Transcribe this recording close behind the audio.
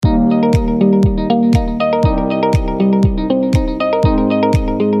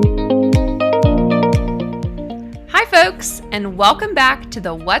and welcome back to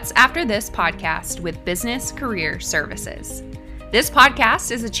the What's After This podcast with Business Career Services. This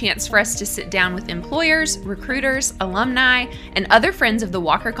podcast is a chance for us to sit down with employers, recruiters, alumni, and other friends of the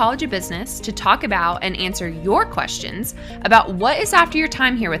Walker College of Business to talk about and answer your questions about what is after your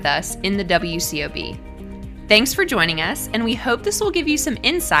time here with us in the WCOB. Thanks for joining us, and we hope this will give you some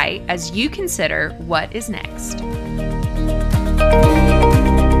insight as you consider what is next.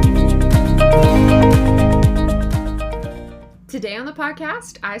 Today on the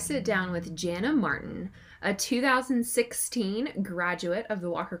podcast, I sit down with Jana Martin, a 2016 graduate of the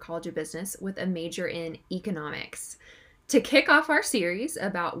Walker College of Business with a major in economics. To kick off our series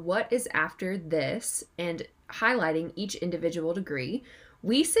about what is after this and highlighting each individual degree,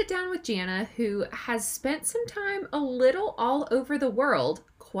 we sit down with Jana, who has spent some time a little all over the world,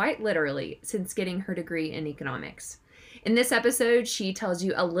 quite literally, since getting her degree in economics. In this episode, she tells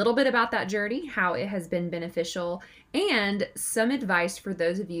you a little bit about that journey, how it has been beneficial, and some advice for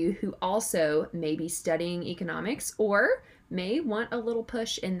those of you who also may be studying economics or may want a little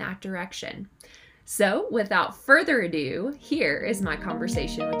push in that direction. So, without further ado, here is my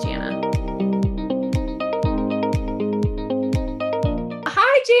conversation with Jana.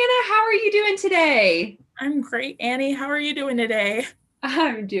 Hi, Jana. How are you doing today? I'm great, Annie. How are you doing today?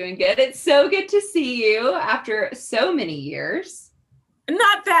 I'm doing good. It's so good to see you after so many years.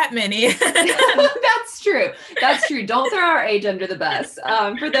 Not that many. That's true. That's true. Don't throw our age under the bus.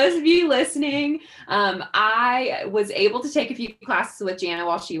 For those of you listening, I was able to take a few classes with Jana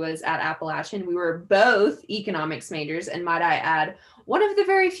while she was at Appalachian. We were both economics majors, and might I add, one of the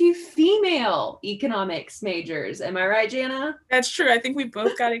very few female economics majors. Am I right, Jana? That's true. I think we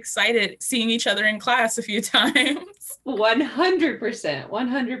both got excited seeing each other in class a few times. 100%.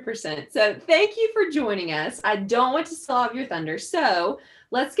 100%. So thank you for joining us. I don't want to steal off your thunder. So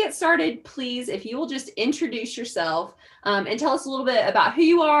let's get started. Please, if you will just introduce yourself and tell us a little bit about who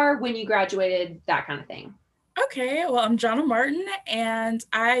you are, when you graduated, that kind of thing. Okay, well, I'm Jana Martin, and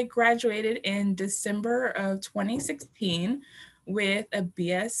I graduated in December of 2016 with a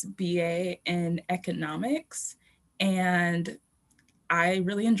BA in economics, and I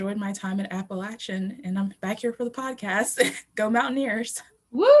really enjoyed my time at Appalachian, and I'm back here for the podcast. Go Mountaineers.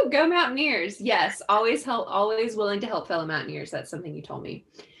 Woo, go Mountaineers. Yes, always willing to help fellow Mountaineers. That's something you told me.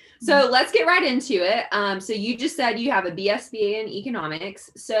 So let's get right into it. So you just said you have a BA in economics.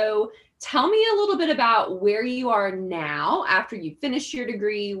 So tell me a little bit about where you are now after you finished your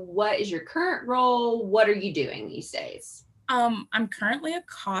degree. What is your current role? What are you doing these days? I'm currently a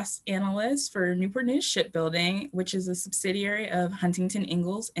cost analyst for Newport News Shipbuilding, which is a subsidiary of Huntington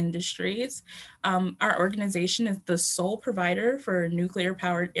Ingalls Industries. Our organization is the sole provider for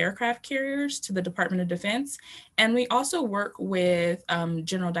nuclear-powered aircraft carriers to the Department of Defense. And we also work with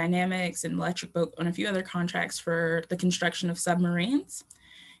General Dynamics and Electric Boat on a few other contracts for the construction of submarines.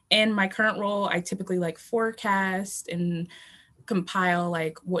 In my current role, I typically forecast and compile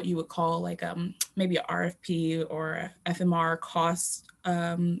what you would call maybe a RFP or a FMR cost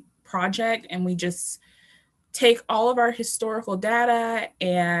project, and we just take all of our historical data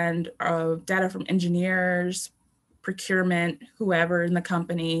and data from engineers, procurement, whoever in the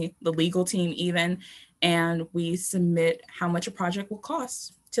company, the legal team even, and we submit how much a project will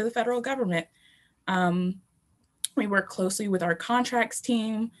cost to the federal government. We work closely with our contracts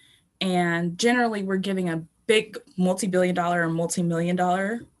team, and generally we're giving a big multi-billion-dollar or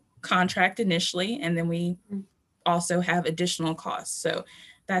multi-million-dollar contract initially, and then we also have additional costs. So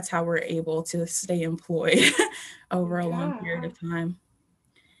that's how we're able to stay employed over a long period of time.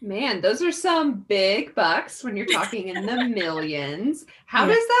 Man, those are some big bucks when you're talking in the millions. How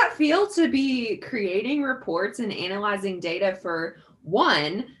does that feel to be creating reports and analyzing data for,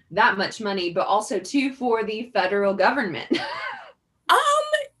 one, that much money, but also two, for the federal government?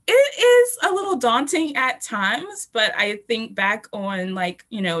 It is a little daunting at times, but I think back on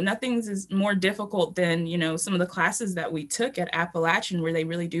nothing's is more difficult than, some of the classes that we took at Appalachian, where they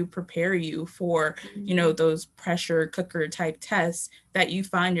really do prepare you for, those pressure cooker type tests that you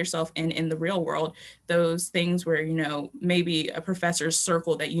find yourself in the real world. Those things where, maybe a professor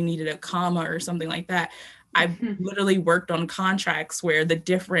circled that you needed a comma or something like that. I literally worked on contracts where the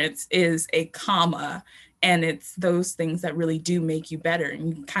difference is a comma. And it's those things that really do make you better.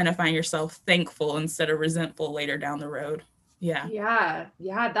 And you kind of find yourself thankful instead of resentful later down the road. Yeah.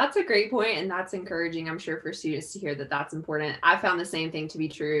 That's a great point, and that's encouraging, I'm sure, for students to hear that that's important. I found the same thing to be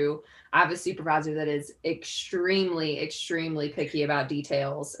true. I have a supervisor that is extremely, extremely picky about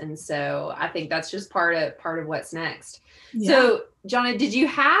details. And so I think that's just part of what's next. Yeah. So, Jana, did you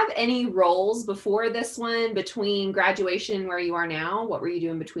have any roles before this one, between graduation where you are now? What were you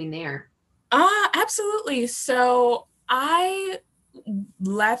doing between there? Absolutely. So I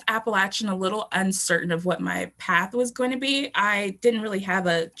left Appalachian a little uncertain of what my path was going to be. I didn't really have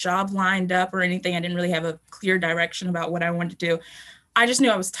a job lined up or anything. I didn't really have a clear direction about what I wanted to do. I just knew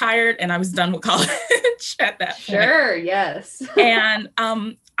I was tired and I was done with college at that point. Sure, yes. And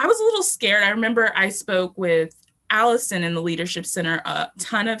I was a little scared. I remember I spoke with Allison in the Leadership Center a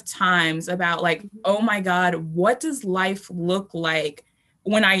ton of times about like, oh my God, what does life look like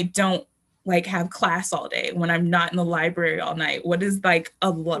when I don't like have class all day, when I'm not in the library all night? What does like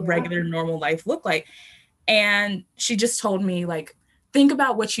a regular normal life look like? And she just told me like, think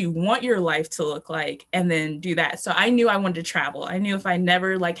about what you want your life to look like and then do that. So I knew I wanted to travel. I knew if I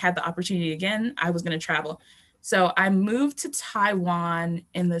never like had the opportunity again, I was going to travel. So I moved to Taiwan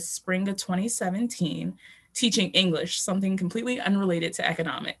in the spring of 2017, teaching English, something completely unrelated to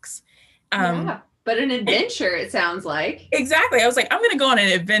economics. But an adventure, it sounds like. Exactly. I was like, I'm going to go on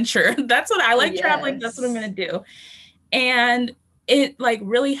an adventure. That's what I like, traveling. That's what I'm going to do. And it like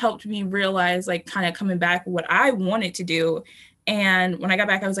really helped me realize like kind of coming back what I wanted to do. And when I got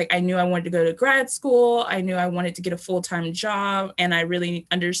back, I was like, I knew I wanted to go to grad school. I knew I wanted to get a full-time job. And I really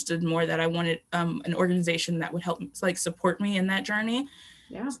understood more that I wanted an organization that would help like support me in that journey.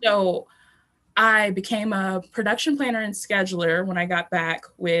 So I became a production planner and scheduler when I got back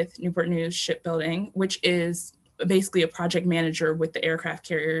with Newport News Shipbuilding, which is basically a project manager with the aircraft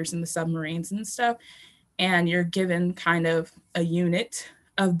carriers and the submarines and stuff. And you're given kind of a unit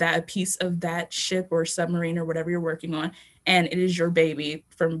of that piece of that ship or submarine or whatever you're working on. And it is your baby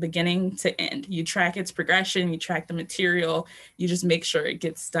from beginning to end. You track its progression, you track the material, you just make sure it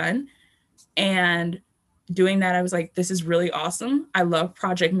gets done. And doing that, I was like, this is really awesome. I love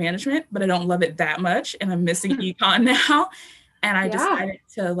project management, but I don't love it that much. And I'm missing econ now. And I decided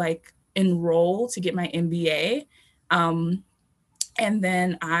to like enroll to get my MBA. And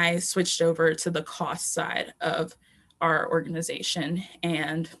then I switched over to the cost side of our organization,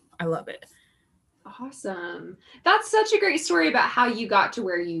 and I love it. Awesome. That's such a great story about how you got to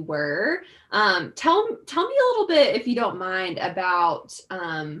where you were. Tell me a little bit, if you don't mind, about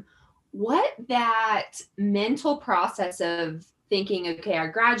what that mental process of thinking, okay, I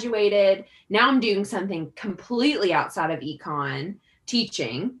graduated, now I'm doing something completely outside of econ,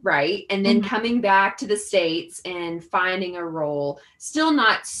 teaching, right? And then coming back to the States and finding a role, still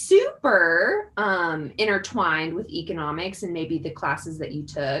not super intertwined with economics and maybe the classes that you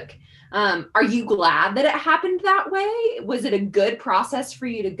took. Are you glad that it happened that way? Was it a good process for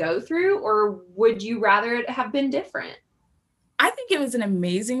you to go through, or would you rather it have been different? I think it was an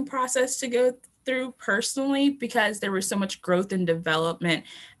amazing process to go through personally, because there was so much growth and development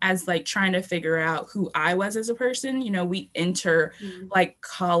as like trying to figure out who I was as a person. You know, we enter like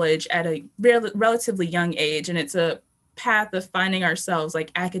college at a relatively young age, and it's a path of finding ourselves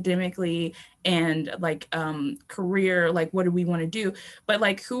like academically and like career, like what do we want to do, but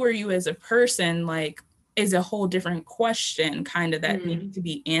like who are you as a person, like is a whole different question kind of that needed to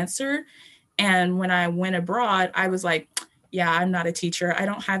be answered. And when I went abroad, I was like, yeah, I'm not a teacher. I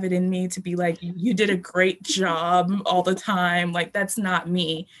don't have it in me to be like, you did a great job all the time. Like, that's not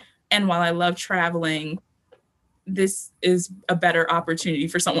me. And while I love traveling, this is a better opportunity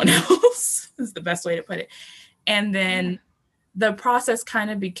for someone else, is the best way to put it. And then the process kind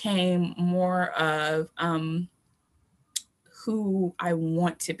of became more of who I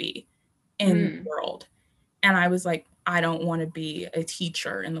want to be in the world. And I was like, I don't want to be a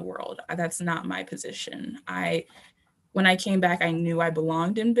teacher in the world. That's not my position. When I came back, I knew I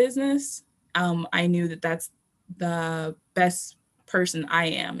belonged in business. I knew that that's the best person I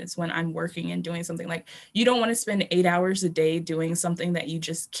am, is when I'm working and doing something. Like, you don't want to spend 8 hours a day doing something that you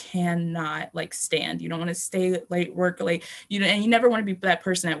just cannot like stand. You don't want to stay late, work late. And you never want to be that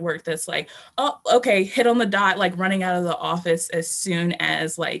person at work that's like, oh, okay, hit on the dot, like running out of the office as soon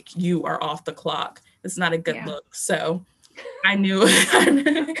as like you are off the clock. It's not a good look. So I knew,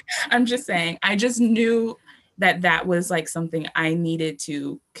 I'm just saying, I just knew that was like something I needed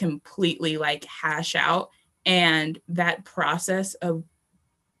to completely like hash out. And that process of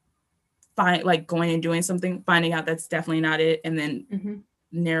going and doing something, finding out that's definitely not it, and then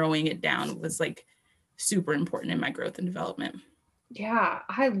narrowing it down was like super important in my growth and development. Yeah,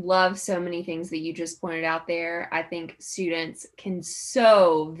 I love so many things that you just pointed out there. I think students can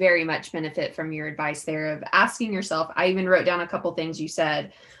so very much benefit from your advice there of asking yourself. I even wrote down a couple things you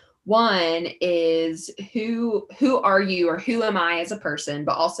said. One is who are you, or who am I as a person,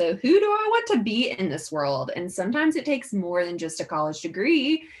 but also who do I want to be in this world? And sometimes it takes more than just a college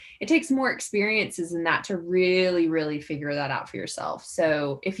degree. It takes more experiences in that to really, really figure that out for yourself.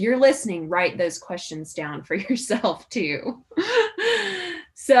 So if you're listening, write those questions down for yourself too.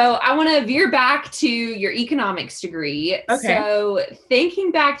 So I want to veer back to your economics degree. Okay. So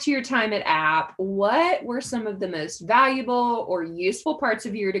thinking back to your time at App, what were some of the most valuable or useful parts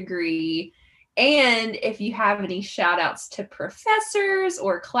of your degree? And if you have any shout outs to professors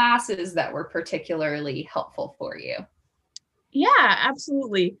or classes that were particularly helpful for you. Yeah,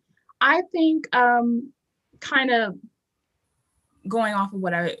 absolutely. I think kind of going off of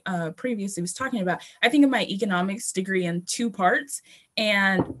what I previously was talking about, I think of my economics degree in two parts.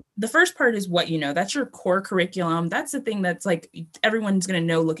 And the first part is what you know. That's your core curriculum. That's the thing that's like everyone's going to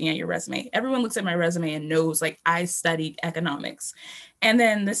know looking at your resume. Everyone looks at my resume and knows like I studied economics. And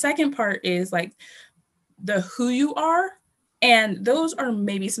then the second part is like the who you are. And those are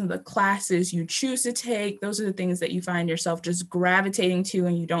maybe some of the classes you choose to take. Those are the things that you find yourself just gravitating to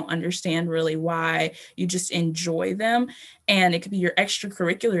and you don't understand really why. You just enjoy them. And it could be your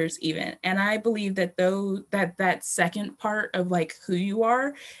extracurriculars even. And I believe that that second part of like who you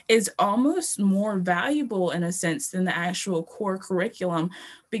are is almost more valuable in a sense than the actual core curriculum,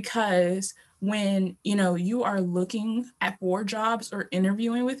 because when you are looking at board jobs or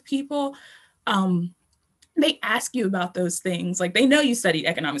interviewing with people, they ask you about those things. Like they know you studied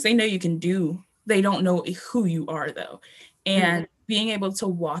economics. They know you can do, they don't know who you are though. And being able to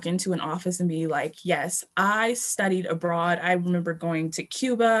walk into an office and be like, yes, I studied abroad. I remember going to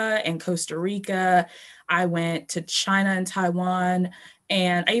Cuba and Costa Rica. I went to China and Taiwan.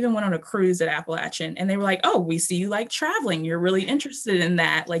 And I even went on a cruise at Appalachian, and they were like, oh, we see you like traveling. You're really interested in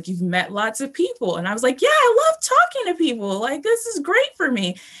that. Like you've met lots of people. And I was like, yeah, I love talking to people. Like, this is great for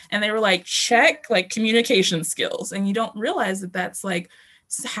me. And they were like, check like communication skills. And you don't realize that that's like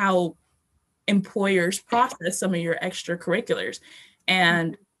how employers process some of your extracurriculars.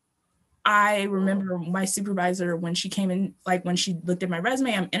 And I remember my supervisor, when she came in, like when she looked at my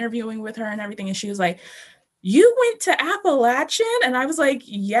resume, I'm interviewing with her and everything. And she was like, you went to Appalachian? And I was like,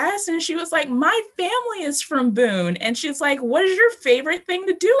 yes. And she was like, my family is from Boone. And she's like, what is your favorite thing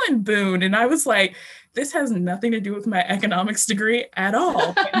to do in Boone? And I was like, this has nothing to do with my economics degree at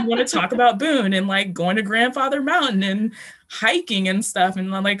all. I want to talk about Boone and like going to Grandfather Mountain and hiking and stuff.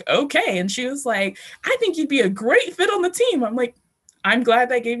 And I'm like, okay. And she was like, I think you'd be a great fit on the team. I'm like, I'm glad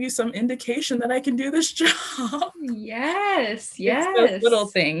that gave you some indication that I can do this job. Yes, It's those yes. little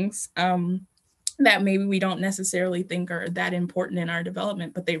things that maybe we don't necessarily think are that important in our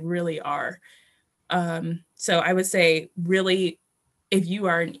development, but they really are. So I would say really, if you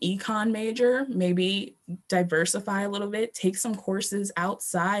are an econ major, maybe diversify a little bit, take some courses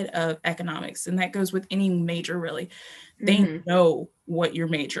outside of economics. And that goes with any major really. They know what your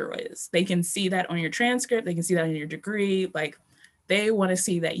major is. They can see that on your transcript. They can see that on your degree. Like they want to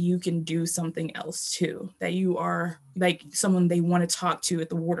see that you can do something else too, that you are like someone they want to talk to at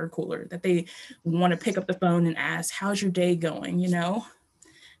the water cooler, that they want to pick up the phone and ask, how's your day going?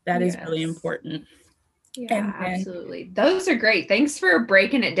 That is really important. Yeah, And then, absolutely. Those are great. Thanks for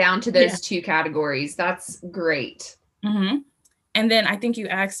breaking it down to those two categories. That's great. Mm-hmm. And then I think you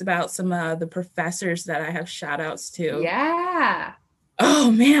asked about some of the professors that I have shout outs to. Yeah.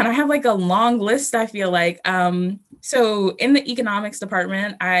 Oh man, I have like a long list, I feel like. So in the economics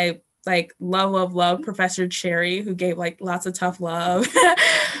department, I like love Professor Cherry, who gave like lots of tough love.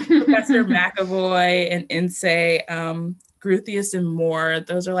 Professor McAvoy and Insay, Gruthius and Moore.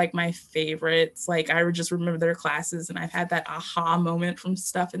 Those are like my favorites. Like I would just remember their classes, and I've had that aha moment from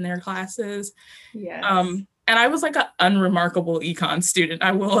stuff in their classes. Yes. And I was like an unremarkable econ student,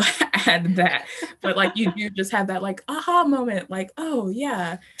 I will add that. But like you do just have that like aha moment, like, oh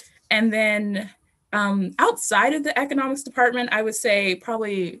yeah. And then outside of the economics department, I would say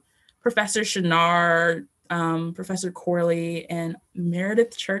probably Professor Shinar, Professor Corley, and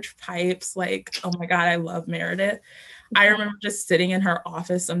Meredith Church Pipes. Like, oh my God, I love Meredith. I remember just sitting in her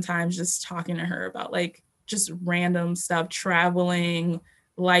office sometimes, just talking to her about like just random stuff, traveling,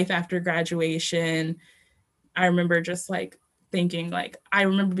 life after graduation. I remember just like thinking, like, I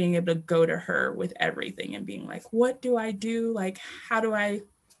remember being able to go to her with everything and being like, what do I do? Like, how do I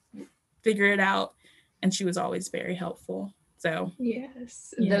figure it out? And she was always very helpful. So,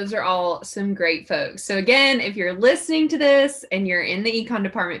 yes, those are all some great folks. So, again, if you're listening to this and you're in the econ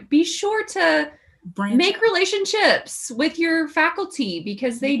department, be sure to make relationships with your faculty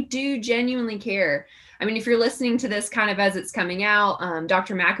because they do genuinely care. I mean, if you're listening to this kind of as it's coming out,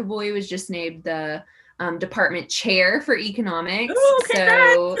 Dr. McAvoy was just named the department chair for economics. Ooh,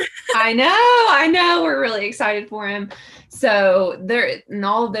 so I know we're really excited for him. So there, and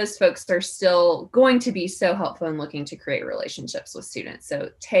all of those folks are still going to be so helpful in looking to create relationships with students. So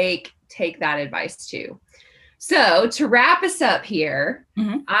take that advice too. So to wrap us up here,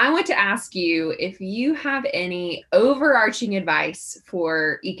 Mhm. I want to ask you if you have any overarching advice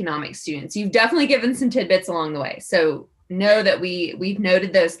for economics students. You've definitely given some tidbits along the way, so know that we've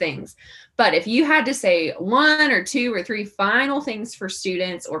noted those things. But if you had to say one or two or three final things for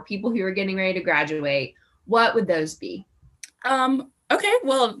students or people who are getting ready to graduate, what would those be? Okay,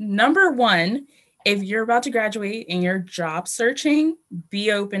 well, number one, if you're about to graduate and you're job searching,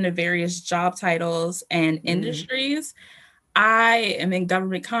 be open to various job titles and Mm, industries. I am in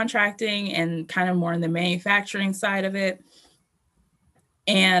government contracting and kind of more in the manufacturing side of it.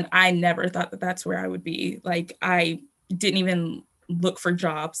 And I never thought that that's where I would be. Like, I didn't even look for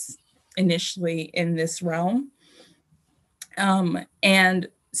jobs initially in this realm. And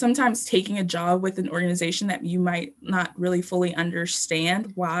sometimes taking a job with an organization that you might not really fully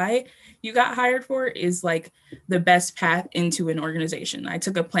understand why you got hired for is like the best path into an organization. I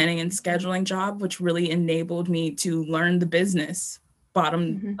took a planning and scheduling job, which really enabled me to learn the business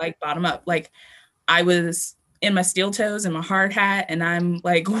mhm, bottom up. Like, I was in my steel toes and my hard hat, and I'm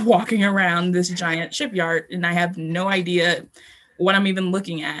like walking around this giant shipyard, and I have no idea what I'm even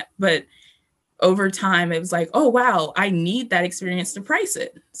looking at. But over time, it was like, oh, wow, I need that experience to price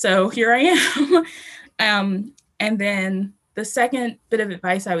it. So here I am. And then the second bit of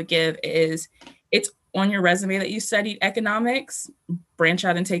advice I would give is it's on your resume that you studied economics, branch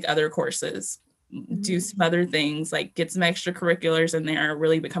out and take other courses, do mhm, some other things, like get some extracurriculars in there,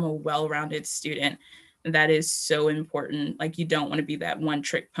 really become a well-rounded student. That is so important. Like, you don't want to be that one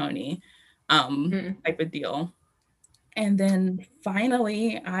trick pony mm, type of deal. And then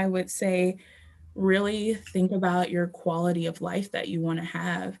finally, I would say really think about your quality of life that you want to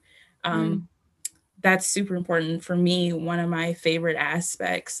have. Um, mm, that's super important for me. One of my favorite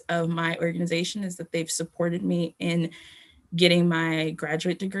aspects of my organization is that they've supported me in getting my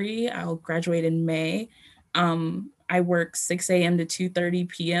graduate degree. I'll graduate in May. I work 6 a.m. to 2:30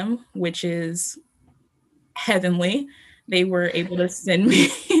 p.m., which is heavenly. They were able to send me,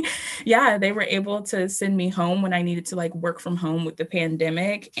 yeah, they were able to send me home when I needed to like work from home with the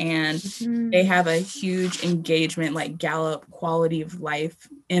pandemic. And they mhm, have a huge engagement, like Gallup quality of life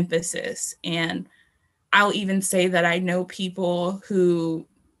emphasis. And I'll even say that I know people who,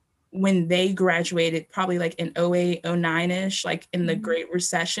 when they graduated, probably like in 08, 09-ish, like in the mhm, Great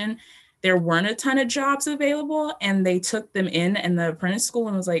Recession, there weren't a ton of jobs available, and they took them in the apprentice school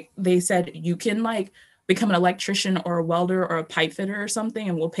and was like, they said, you can like become an electrician or a welder or a pipe fitter or something,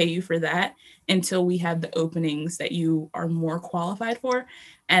 and we'll pay you for that until we have the openings that you are more qualified for.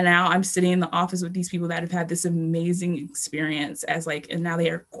 And now I'm sitting in the office with these people that have had this amazing experience as like, and now they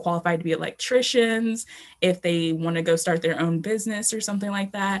are qualified to be electricians if they want to go start their own business or something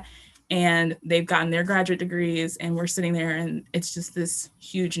like that. And they've gotten their graduate degrees, and we're sitting there, and it's just this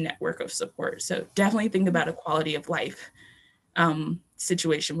huge network of support. So definitely think about a quality of life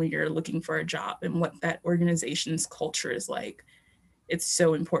situation when you're looking for a job and what that organization's culture is like. It's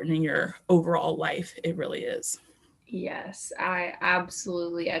so important in your overall life. It really is. Yes, I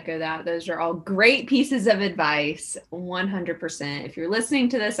absolutely echo that. Those are all great pieces of advice, 100%. If you're listening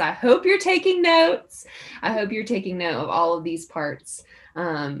to this, I hope you're taking notes. I hope you're taking note of all of these parts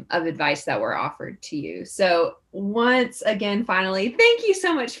of advice that were offered to you. So, once again, finally, thank you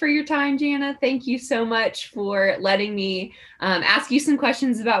so much for your time, Jana. Thank you so much for letting me ask you some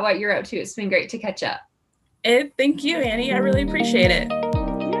questions about what you're up to. It's been great to catch up. Thank you, Annie. I really appreciate it.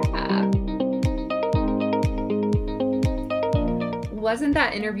 Yeah. Wasn't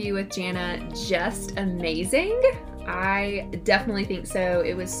that interview with Jana just amazing? I definitely think so.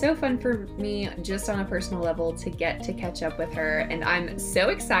 It was so fun for me just on a personal level to get to catch up with her, and I'm so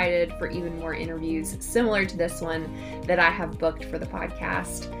excited for even more interviews similar to this one that I have booked for the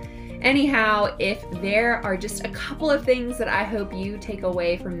podcast. Anyhow, if there are just a couple of things that I hope you take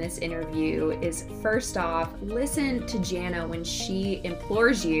away from this interview is, first off, listen to Jana when she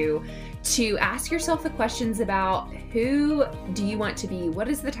implores you to ask yourself the questions about who do you want to be? What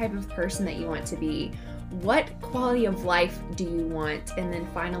is the type of person that you want to be? What quality of life do you want? And then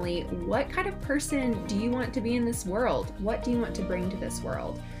finally, what kind of person do you want to be in this world? What do you want to bring to this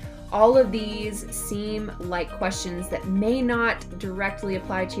world? All of these seem like questions that may not directly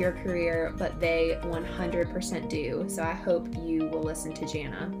apply to your career, but they 100% do. So I hope you will listen to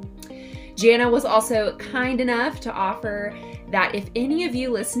Jana. Jana was also kind enough to offer that if any of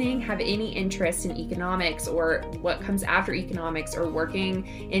you listening have any interest in economics or what comes after economics or working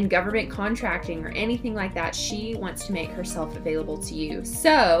in government contracting or anything like that, she wants to make herself available to you.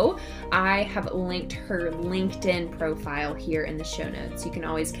 So I have linked her LinkedIn profile here in the show notes. You can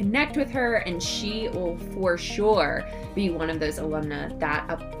always connect with her, and she will for sure be one of those alumna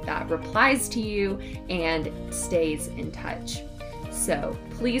that replies to you and stays in touch. So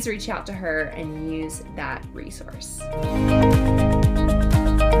please reach out to her and use that resource.